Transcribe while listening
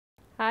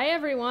Hi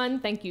everyone,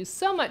 thank you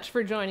so much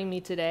for joining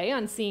me today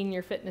on Seeing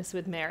Your Fitness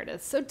with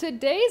Meredith. So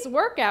today's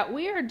workout,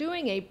 we are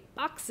doing a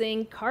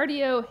boxing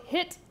cardio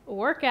HIIT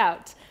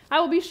workout. I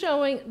will be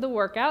showing the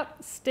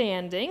workout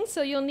standing,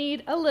 so you'll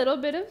need a little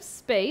bit of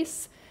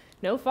space.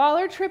 No fall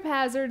or trip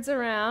hazards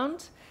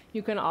around.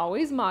 You can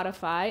always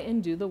modify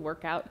and do the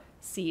workout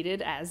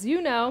seated, as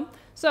you know.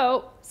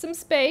 So some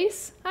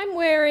space. I'm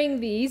wearing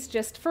these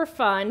just for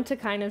fun to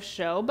kind of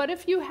show, but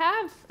if you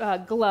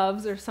have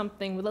gloves or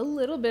something with a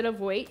little bit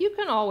of weight, you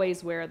can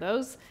always wear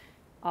those.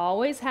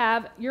 Always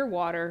have your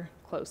water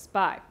close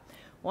by.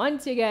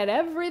 Once you get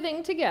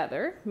everything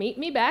together, meet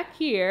me back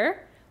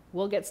here.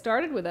 We'll get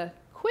started with a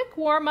quick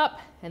warm-up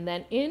and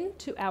then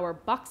into our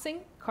boxing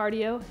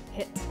cardio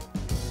HIIT.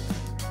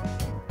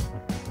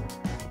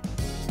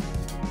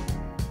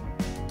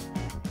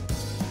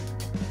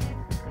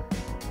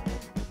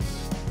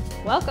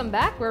 Welcome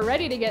back. We're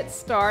ready to get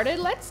started.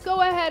 Let's go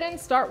ahead and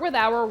start with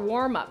our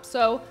warm-up.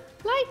 So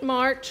light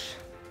march,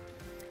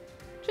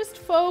 just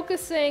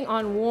focusing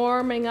on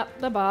warming up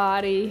the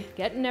body,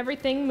 getting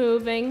everything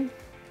moving.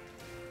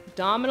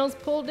 Abdominals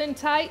pulled in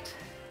tight,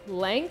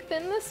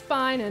 lengthen the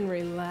spine and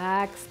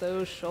relax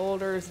those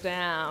shoulders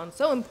down.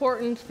 So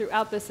important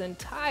throughout this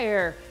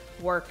entire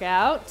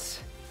workout.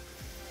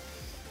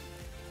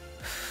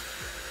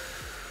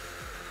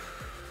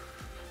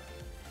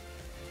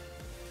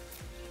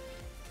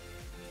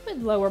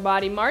 With lower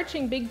body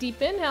marching, big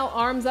deep inhale,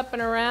 arms up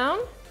and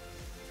around.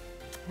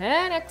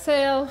 And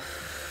exhale.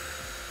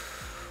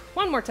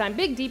 One more time,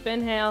 big deep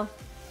inhale.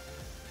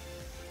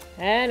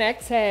 And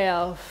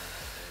exhale.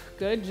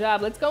 Good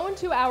job. Let's go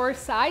into our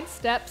side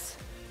steps,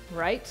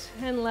 right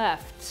and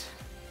left.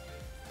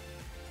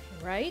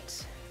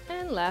 Right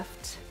and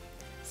left.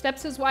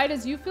 Steps as wide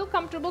as you feel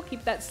comfortable.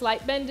 Keep that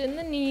slight bend in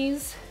the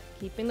knees,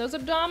 keeping those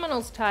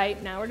abdominals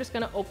tight. Now we're just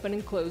going to open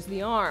and close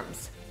the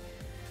arms.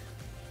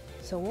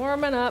 So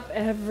warming up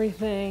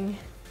everything,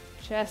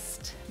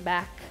 chest,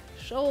 back,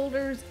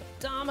 shoulders,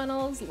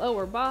 abdominals,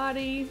 lower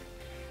body.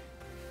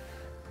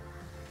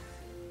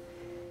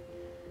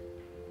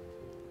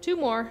 Two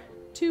more,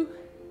 two.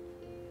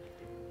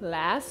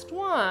 Last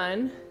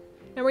one.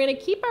 And we're gonna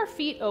keep our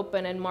feet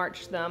open and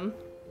march them.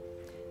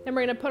 Then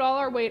we're gonna put all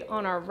our weight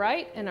on our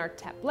right and our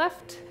tap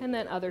left and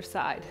then other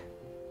side.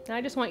 Now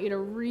I just want you to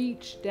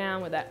reach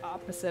down with that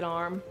opposite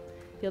arm.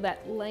 Feel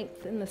that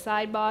length in the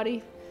side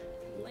body,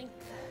 length.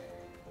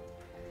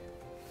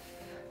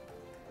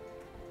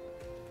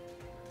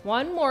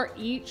 One more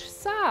each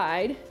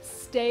side.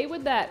 Stay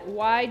with that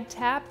wide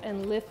tap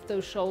and lift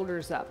those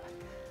shoulders up.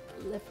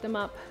 Lift them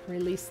up,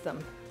 release them.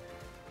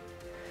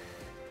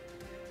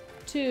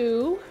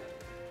 Two.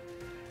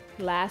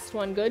 Last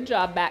one, good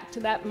job. Back to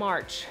that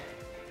march.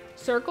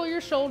 Circle your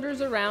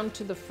shoulders around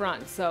to the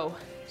front. So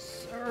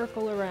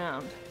circle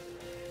around,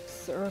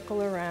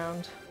 circle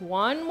around.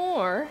 One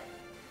more.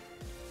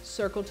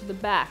 Circle to the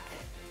back,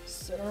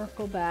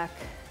 circle back.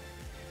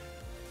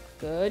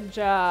 Good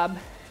job.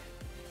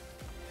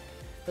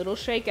 Little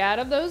shake out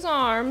of those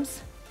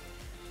arms.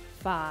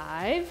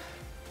 5,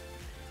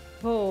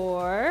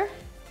 4,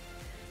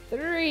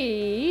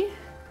 3,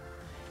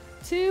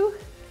 2,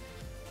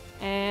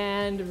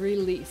 and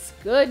release.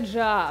 Good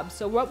job.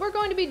 So what we're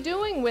going to be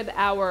doing with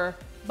our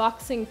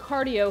boxing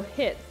cardio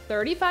HIIT,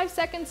 35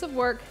 seconds of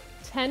work,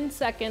 10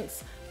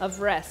 seconds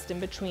of rest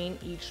in between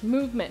each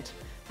movement.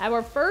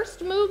 Our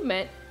first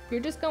movement, you're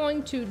just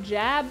going to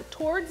jab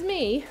towards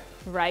me,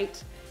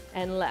 right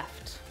and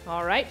left.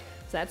 All right?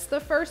 So that's the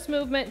first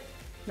movement,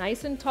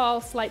 nice and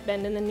tall, slight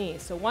bend in the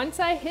knees. So once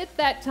I hit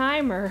that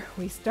timer,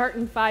 we start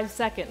in 5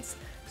 seconds.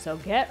 So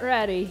get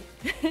ready.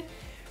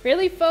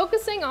 Really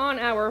focusing on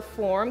our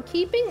form,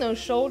 keeping those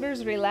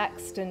shoulders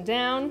relaxed and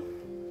down.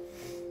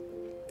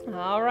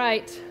 All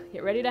right,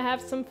 get ready to have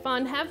some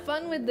fun. Have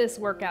fun with this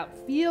workout.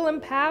 Feel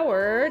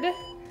empowered.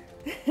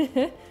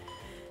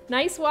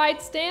 Nice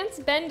wide stance,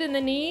 bend in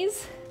the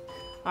knees.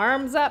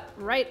 Arms up,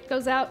 right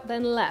goes out,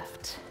 then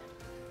left.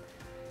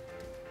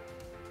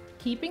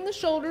 Keeping the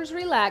shoulders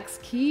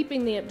relaxed,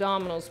 keeping the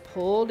abdominals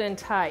pulled and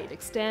tight.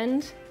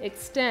 Extend,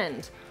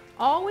 extend.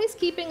 Always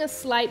keeping a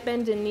slight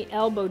bend in the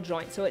elbow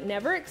joint so it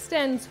never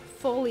extends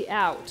fully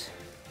out.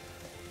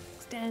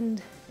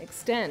 Extend,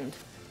 extend.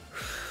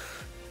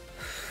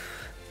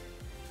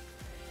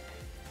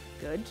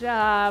 Good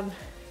job.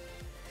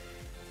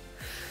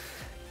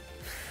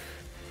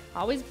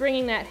 Always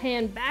bringing that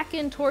hand back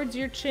in towards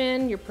your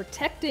chin. You're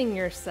protecting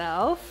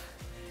yourself.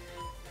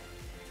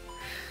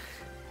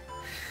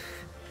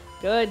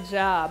 Good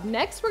job.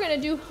 Next, we're going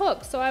to do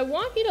hooks. So I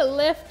want you to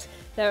lift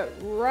the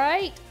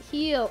right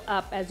heel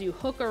up as you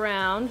hook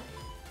around,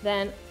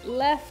 then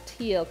left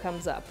heel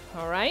comes up,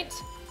 all right?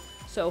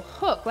 So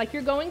hook, like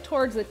you're going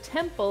towards the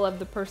temple of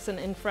the person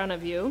in front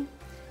of you.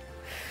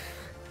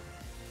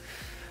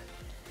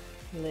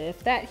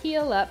 Lift that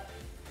heel up.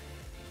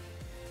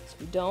 So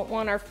we don't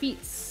want our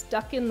feet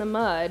stuck in the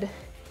mud.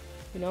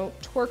 You know,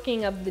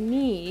 twerking of the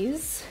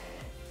knees.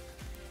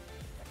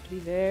 Have to be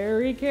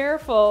very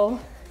careful.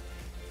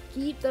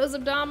 Keep those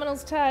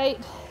abdominals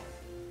tight.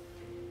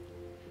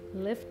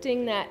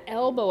 Lifting that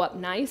elbow up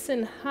nice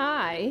and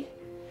high.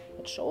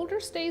 The shoulder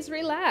stays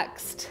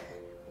relaxed.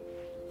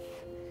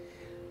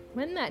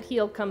 When that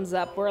heel comes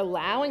up, we're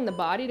allowing the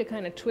body to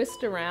kind of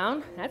twist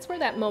around. That's where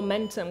that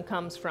momentum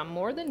comes from,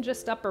 more than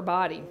just upper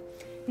body.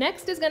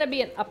 Next is going to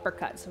be an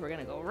uppercut. So we're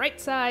going to go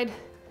right side,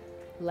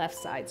 left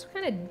side. So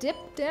kind of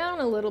dip down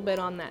a little bit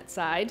on that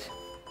side.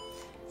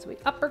 So we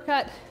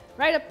uppercut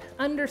right up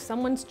under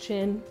someone's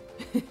chin.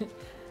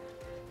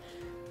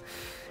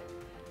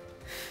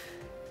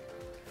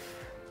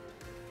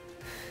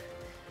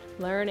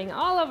 Learning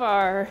all of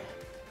our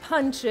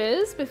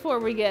punches before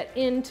we get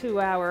into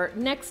our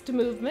next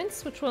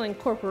movements, which will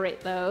incorporate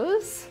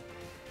those.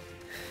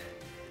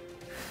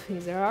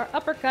 These are our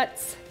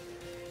uppercuts.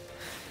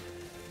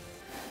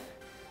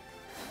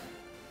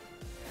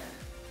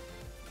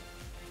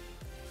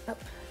 Up,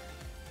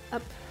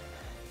 up.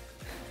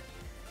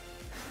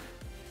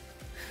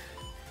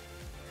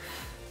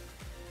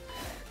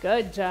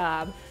 Good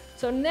job.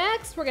 So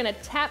next we're gonna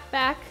tap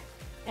back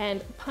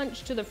and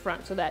punch to the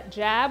front. So that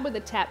jab with a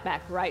tap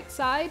back right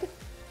side,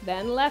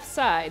 then left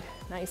side.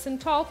 Nice and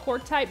tall, core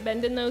tight,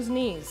 bend in those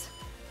knees.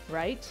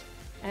 Right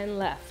and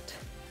left.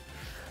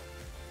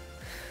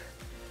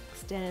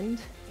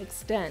 Extend,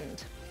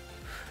 extend.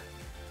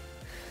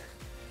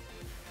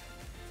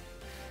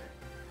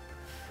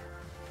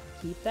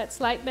 Keep that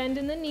slight bend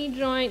in the knee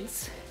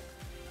joints.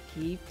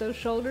 Keep those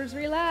shoulders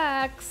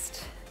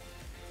relaxed.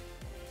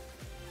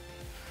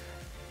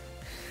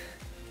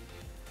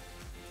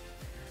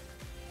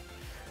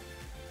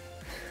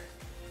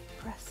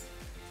 Press,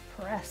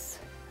 press.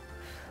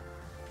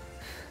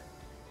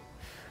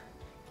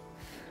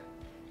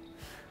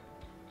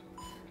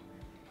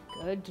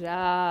 Good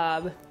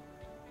job.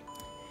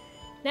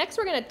 Next,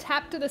 we're going to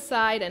tap to the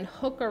side and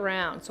hook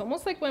around. So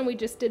almost like when we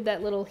just did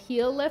that little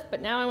heel lift,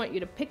 but now I want you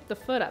to pick the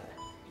foot up,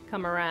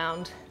 come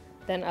around,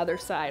 then other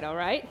side, all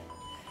right?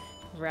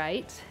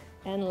 Right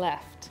and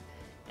left.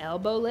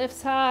 Elbow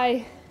lifts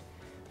high.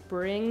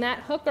 Bring that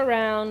hook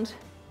around.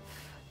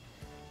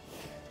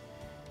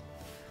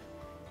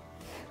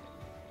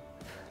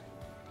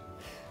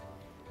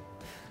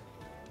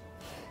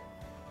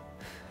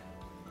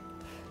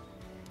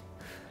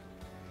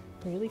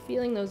 Really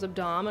feeling those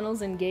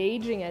abdominals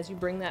engaging as you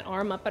bring that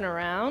arm up and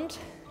around.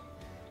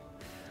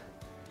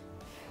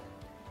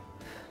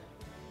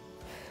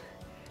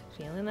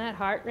 Feeling that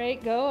heart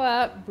rate go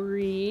up.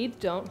 Breathe,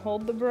 don't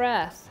hold the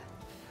breath.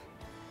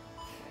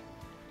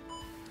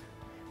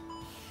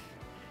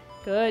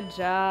 Good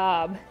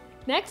job.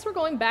 Next, we're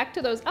going back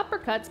to those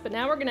uppercuts, but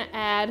now we're gonna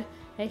add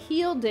a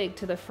heel dig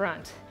to the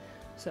front.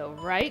 So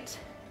right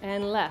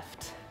and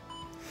left.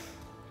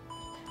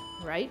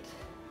 Right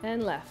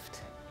and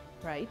left.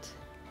 Right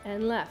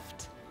and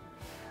left.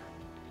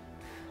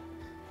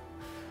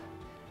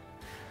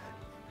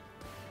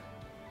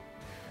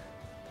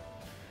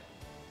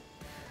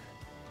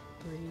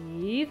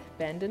 Breathe,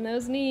 bend in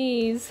those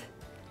knees.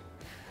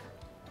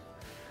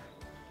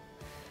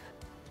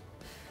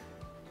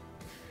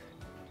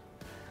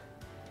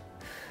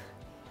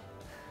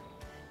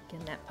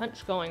 Getting that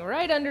punch going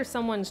right under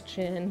someone's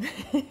chin,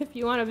 if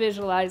you want to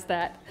visualize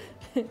that.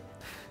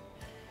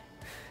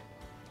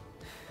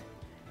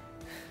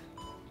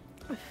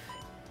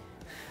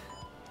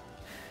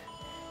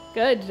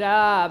 Good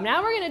job.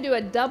 Now we're going to do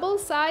a double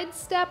side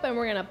step and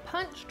we're going to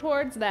punch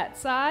towards that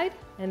side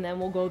and then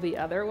we'll go the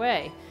other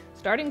way.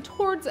 Starting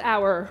towards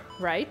our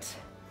right.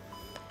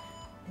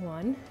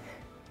 1,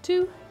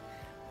 2,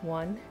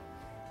 1,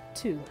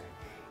 2.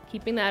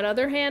 Keeping that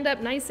other hand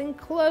up nice and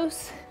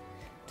close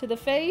to the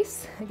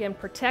face. Again,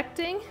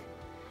 protecting.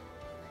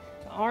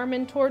 The arm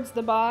in towards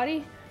the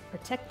body.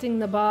 Protecting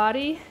the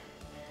body.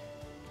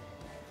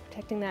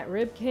 Protecting that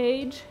rib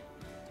cage.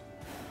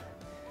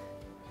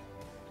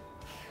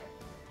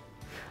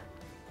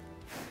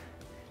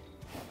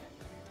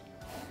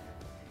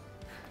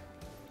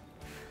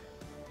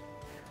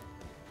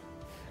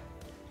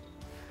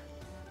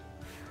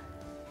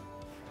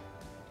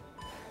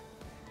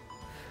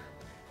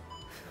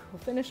 We'll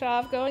finish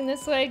off going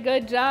this way.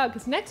 Good job.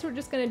 Because next we're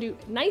just going to do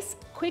nice,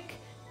 quick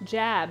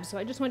jabs. So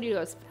I just want you to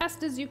go as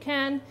fast as you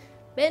can.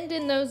 Bend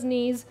in those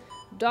knees.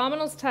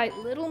 Abdominals tight.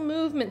 Little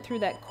movement through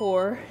that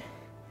core.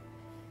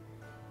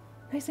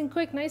 Nice and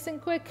quick, nice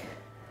and quick.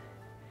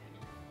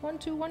 1,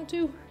 2, 1,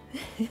 2.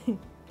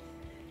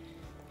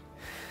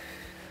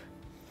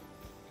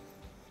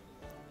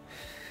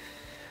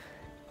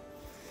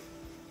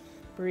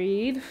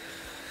 Breathe.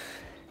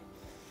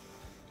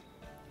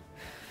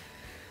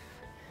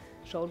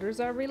 Shoulders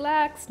are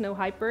relaxed, no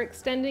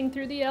hyperextending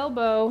through the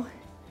elbow.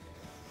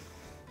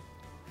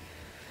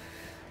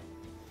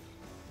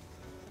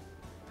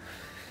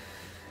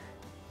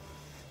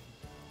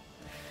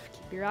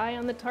 Keep your eye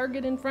on the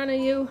target in front of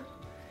you,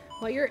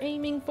 what you're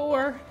aiming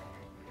for.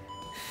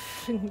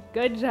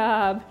 Good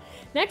job.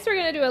 Next, we're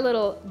gonna do a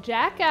little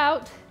jack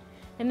out,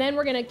 and then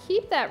we're gonna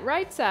keep that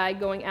right side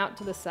going out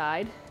to the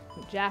side.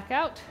 Jack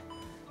out,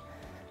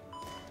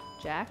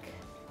 jack,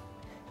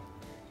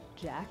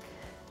 jack,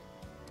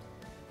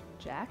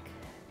 jack,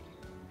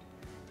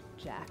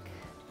 jack,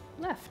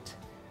 left,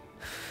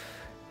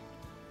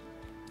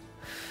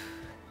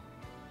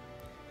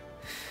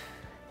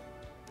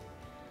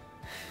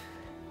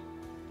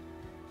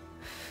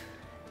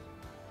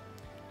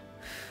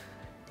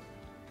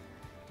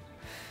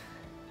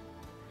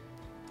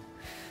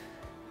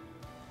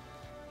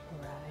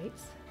 Right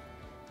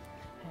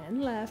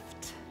and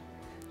left,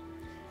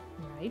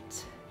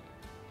 right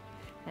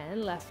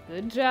and left.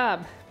 Good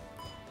job.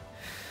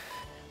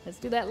 Let's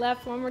do that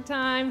left one more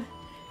time.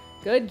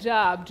 Good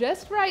job.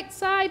 Just right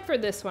side for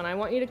this one. I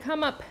want you to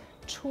come up,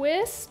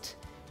 twist,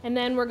 and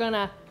then we're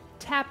gonna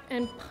tap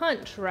and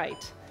punch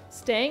right,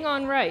 staying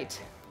on right.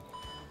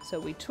 So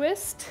we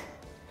twist,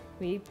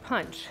 we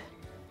punch,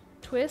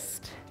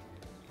 twist,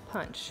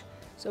 punch.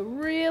 So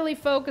really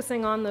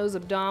focusing on those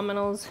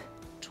abdominals.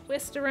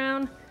 Twist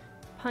around,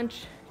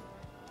 punch,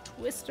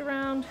 twist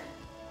around.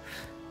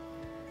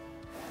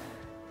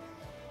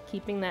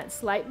 Keeping that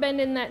slight bend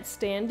in that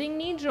standing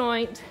knee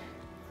joint.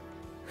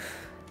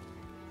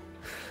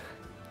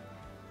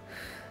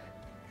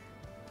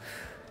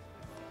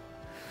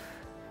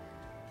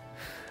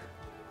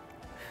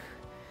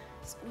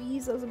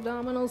 Squeeze those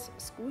abdominals,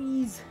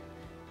 squeeze.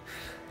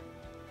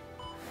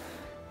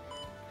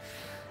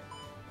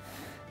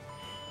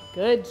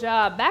 Good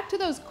job. Back to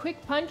those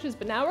quick punches,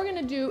 but now we're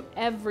gonna do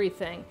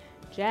everything.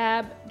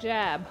 Jab,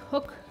 jab,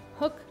 hook,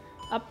 hook,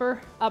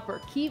 upper,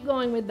 upper. Keep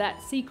going with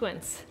that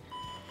sequence.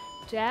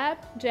 Jab,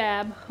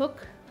 jab,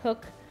 hook,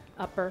 hook,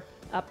 upper,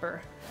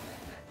 upper.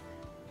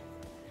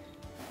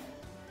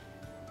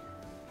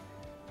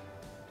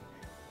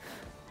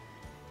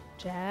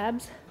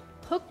 Jabs,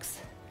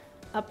 hooks,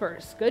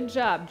 uppers. Good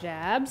job.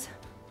 Jabs,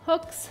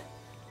 hooks,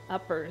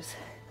 uppers.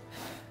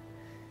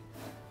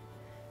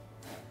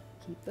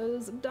 Keep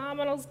those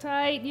abdominals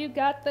tight. You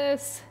got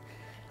this.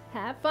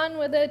 Have fun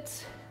with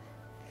it.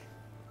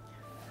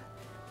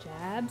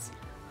 Jabs,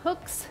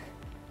 hooks,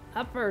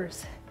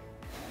 uppers.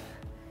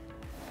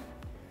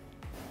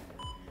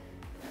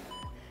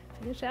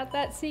 Finish out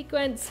that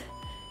sequence.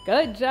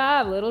 Good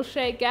job. Little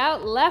shake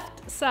out.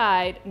 Left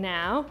side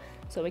now.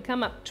 So we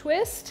come up,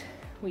 twist,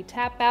 we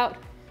tap out,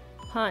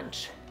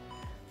 punch.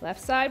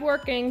 Left side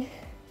working.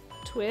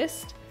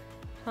 Twist,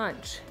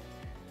 punch.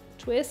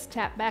 Twist,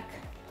 tap back,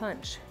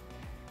 punch.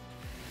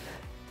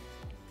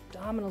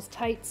 Abdominals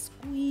tight,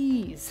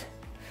 squeeze.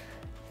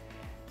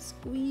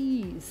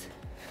 Squeeze.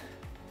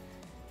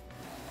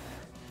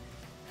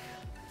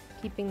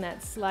 Keeping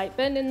that slight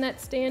bend in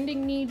that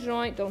standing knee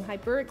joint. Don't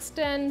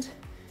hyperextend.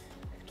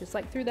 Just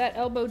like through that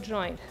elbow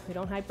joint. We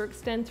don't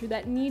hyperextend through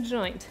that knee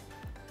joint.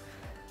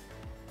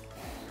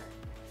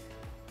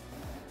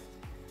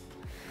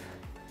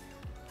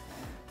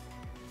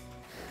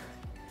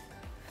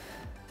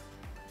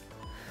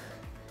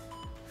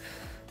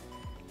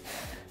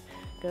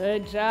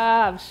 Good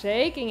job.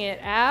 Shaking it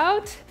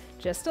out.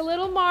 Just a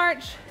little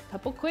march.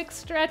 Couple quick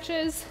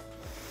stretches.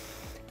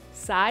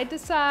 Side to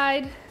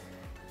side.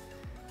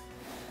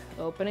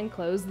 Open and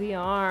close the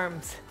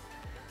arms.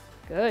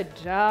 Good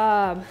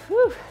job.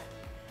 Whew.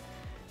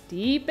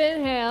 Deep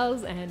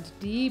inhales and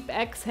deep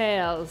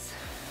exhales.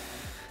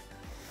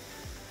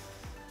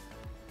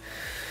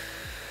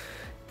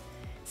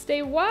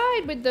 Stay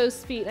wide with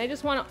those feet. I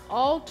just want to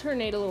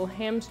alternate a little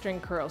hamstring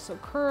curl. So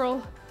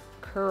curl,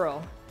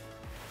 curl.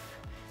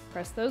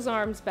 Press those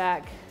arms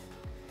back.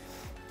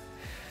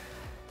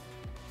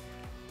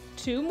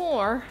 2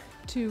 more.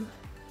 2,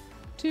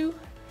 2.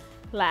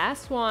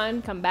 Last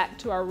one. Come back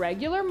to our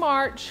regular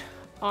march.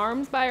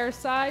 Arms by our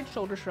side,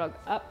 shoulder shrug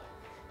up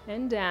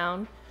and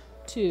down.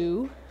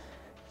 2.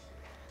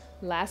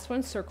 Last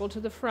one, circle to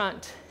the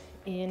front.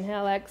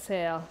 Inhale,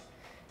 exhale.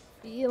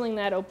 Feeling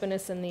that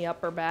openness in the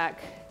upper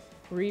back.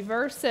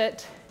 Reverse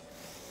it.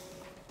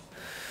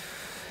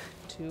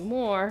 2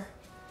 more.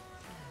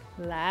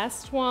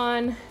 Last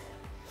one.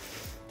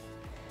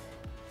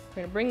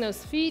 We're gonna bring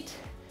those feet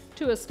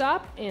to a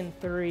stop in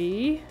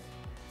 3,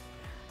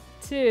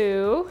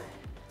 2,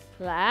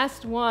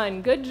 last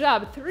one. Good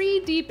job. 3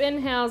 deep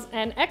inhales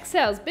and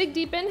exhales. Big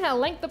deep inhale,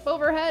 length up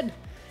overhead.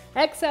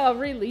 Exhale,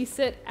 release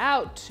it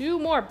out. 2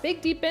 more.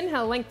 Big deep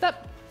inhale, length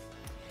up.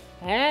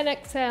 And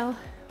exhale.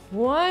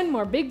 1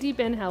 more. Big deep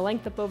inhale,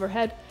 length up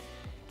overhead.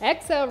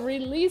 Exhale,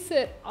 release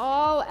it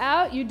all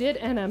out. You did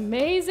an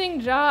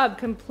amazing job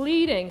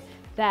completing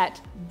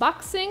that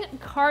boxing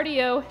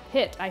cardio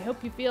HIIT. I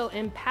hope you feel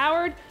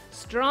empowered,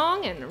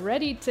 strong, and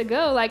ready to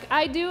go like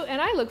I do,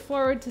 and I look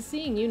forward to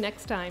seeing you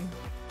next time.